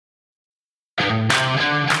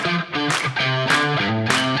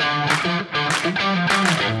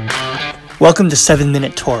Welcome to 7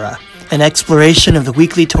 Minute Torah, an exploration of the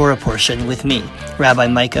weekly Torah portion with me, Rabbi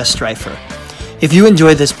Micah Streifer. If you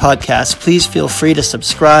enjoy this podcast, please feel free to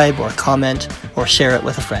subscribe or comment or share it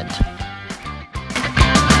with a friend.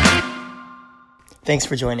 Thanks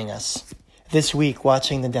for joining us. This week,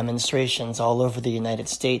 watching the demonstrations all over the United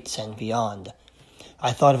States and beyond,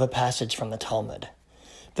 I thought of a passage from the Talmud.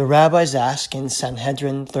 The rabbis ask in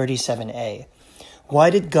Sanhedrin 37a, why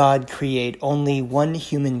did God create only one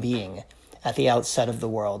human being at the outset of the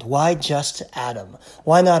world? Why just Adam?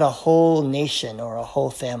 Why not a whole nation or a whole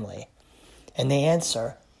family? And they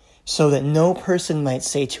answer, so that no person might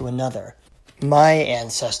say to another, my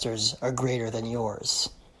ancestors are greater than yours.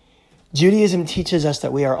 Judaism teaches us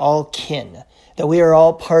that we are all kin, that we are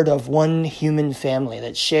all part of one human family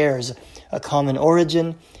that shares a common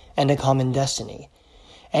origin and a common destiny.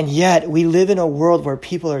 And yet, we live in a world where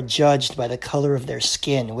people are judged by the color of their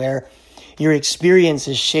skin, where your experience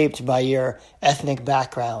is shaped by your ethnic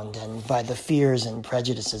background and by the fears and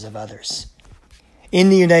prejudices of others. In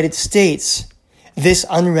the United States, this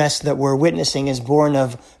unrest that we're witnessing is born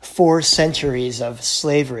of 4 centuries of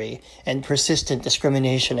slavery and persistent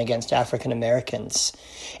discrimination against African Americans.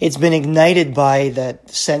 It's been ignited by the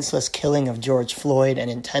senseless killing of George Floyd and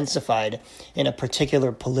intensified in a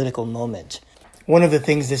particular political moment. One of the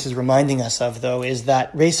things this is reminding us of, though, is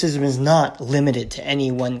that racism is not limited to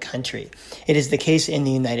any one country. It is the case in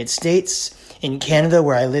the United States, in Canada,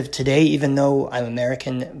 where I live today, even though I'm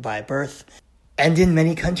American by birth, and in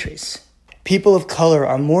many countries. People of color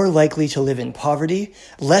are more likely to live in poverty,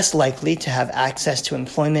 less likely to have access to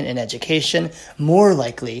employment and education, more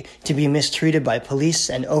likely to be mistreated by police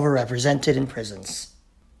and overrepresented in prisons.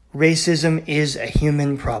 Racism is a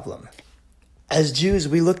human problem. As Jews,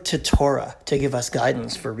 we look to Torah to give us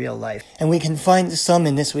guidance for real life, and we can find some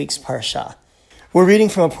in this week's Parsha. We're reading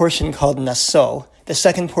from a portion called Naso, the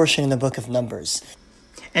second portion in the book of Numbers.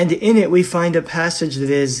 And in it, we find a passage that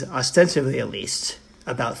is, ostensibly at least,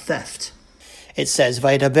 about theft. It says,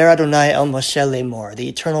 Vaydaber Adonai el Moshe lemor, the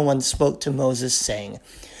Eternal One spoke to Moses, saying,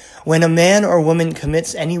 when a man or woman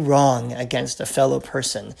commits any wrong against a fellow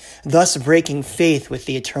person, thus breaking faith with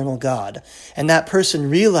the eternal God, and that person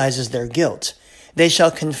realizes their guilt, they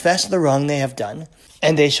shall confess the wrong they have done,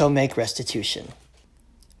 and they shall make restitution.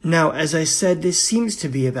 Now, as I said, this seems to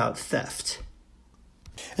be about theft.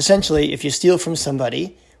 Essentially, if you steal from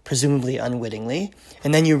somebody, presumably unwittingly,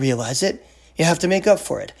 and then you realize it, you have to make up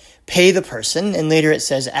for it. Pay the person, and later it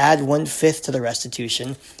says add 1/5 to the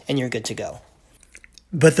restitution, and you're good to go.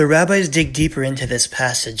 But the rabbis dig deeper into this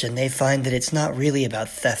passage, and they find that it's not really about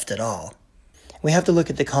theft at all. We have to look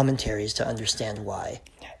at the commentaries to understand why.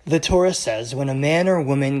 The Torah says, when a man or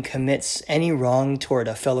woman commits any wrong toward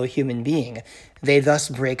a fellow human being, they thus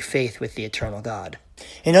break faith with the eternal God.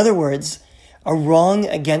 In other words, a wrong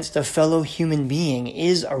against a fellow human being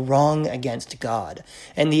is a wrong against God.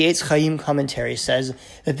 And the Eitz Chaim commentary says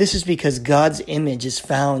that this is because God's image is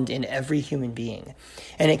found in every human being.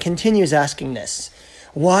 And it continues asking this,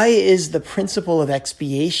 why is the principle of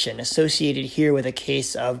expiation associated here with a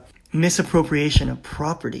case of misappropriation of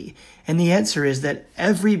property? And the answer is that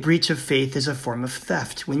every breach of faith is a form of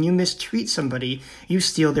theft. When you mistreat somebody, you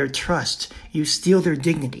steal their trust, you steal their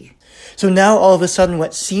dignity. So now all of a sudden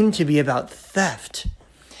what seemed to be about theft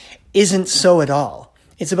isn't so at all.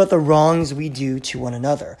 It's about the wrongs we do to one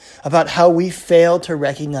another, about how we fail to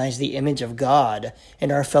recognize the image of God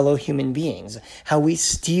in our fellow human beings, how we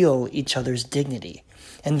steal each other's dignity.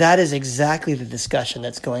 And that is exactly the discussion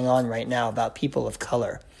that's going on right now about people of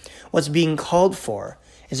color. What's being called for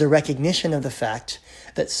is a recognition of the fact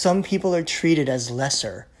that some people are treated as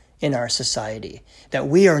lesser in our society, that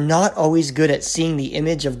we are not always good at seeing the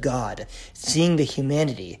image of God, seeing the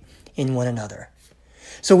humanity in one another.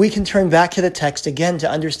 So we can turn back to the text again to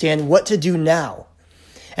understand what to do now.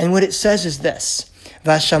 And what it says is this,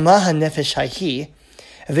 Vashama hanefesh hahi,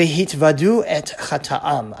 Vehitvadu et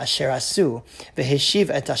chata'am asher asu, veheshiv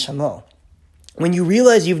et ashamo. When you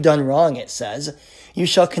realize you've done wrong, it says, you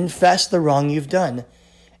shall confess the wrong you've done,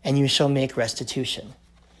 and you shall make restitution.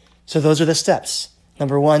 So those are the steps.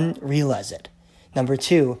 Number 1, realize it. Number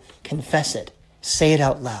 2, confess it. Say it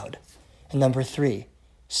out loud. And number 3,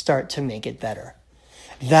 start to make it better.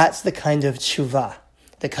 That's the kind of tshuva,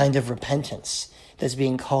 the kind of repentance that's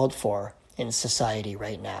being called for in society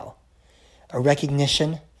right now. A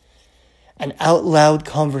recognition, an out-loud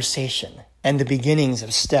conversation, and the beginnings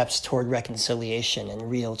of steps toward reconciliation and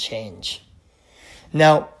real change.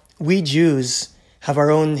 Now, we Jews have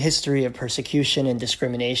our own history of persecution and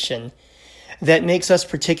discrimination, that makes us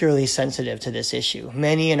particularly sensitive to this issue.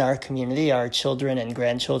 Many in our community are children and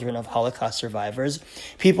grandchildren of Holocaust survivors,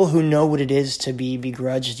 people who know what it is to be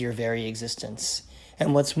begrudged your very existence.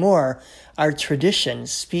 And what's more, our tradition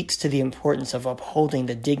speaks to the importance of upholding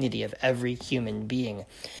the dignity of every human being.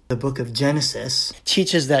 The book of Genesis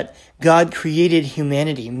teaches that God created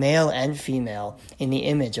humanity, male and female, in the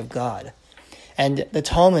image of God. And the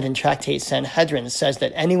Talmud in Tractate Sanhedrin says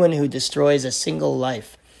that anyone who destroys a single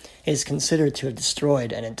life is considered to have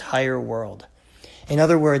destroyed an entire world. In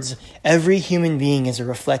other words, every human being is a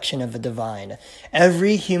reflection of the divine.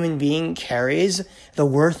 Every human being carries the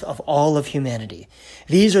worth of all of humanity.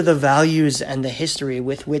 These are the values and the history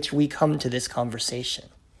with which we come to this conversation.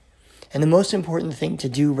 And the most important thing to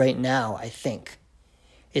do right now, I think,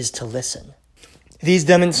 is to listen. These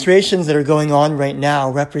demonstrations that are going on right now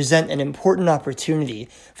represent an important opportunity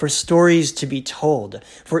for stories to be told,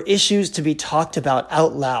 for issues to be talked about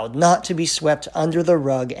out loud, not to be swept under the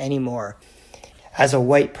rug anymore. As a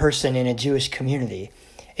white person in a Jewish community,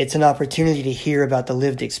 it's an opportunity to hear about the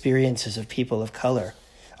lived experiences of people of color,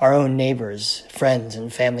 our own neighbors, friends,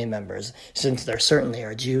 and family members, since there certainly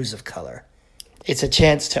are Jews of color. It's a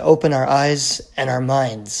chance to open our eyes and our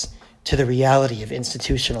minds to the reality of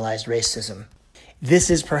institutionalized racism.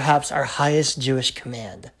 This is perhaps our highest Jewish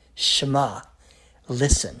command, Shema,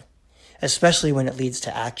 listen, especially when it leads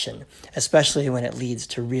to action, especially when it leads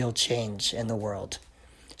to real change in the world.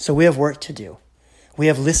 So we have work to do. We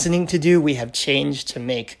have listening to do. We have change to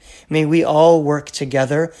make. May we all work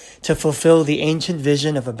together to fulfill the ancient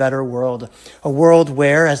vision of a better world, a world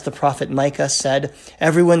where, as the prophet Micah said,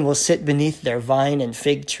 everyone will sit beneath their vine and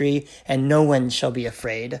fig tree, and no one shall be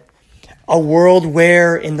afraid. A world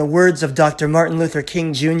where, in the words of Dr. Martin Luther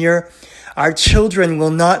King Jr., our children will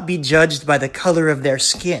not be judged by the color of their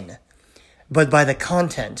skin, but by the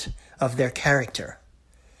content of their character.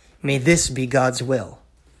 May this be God's will,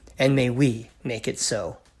 and may we make it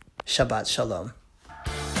so. Shabbat Shalom.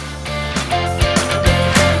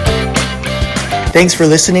 Thanks for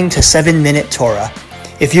listening to 7-Minute Torah.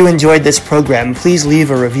 If you enjoyed this program, please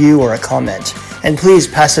leave a review or a comment, and please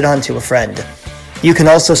pass it on to a friend. You can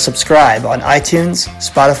also subscribe on iTunes,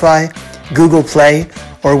 Spotify, Google Play,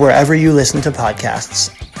 or wherever you listen to podcasts.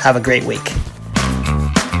 Have a great week.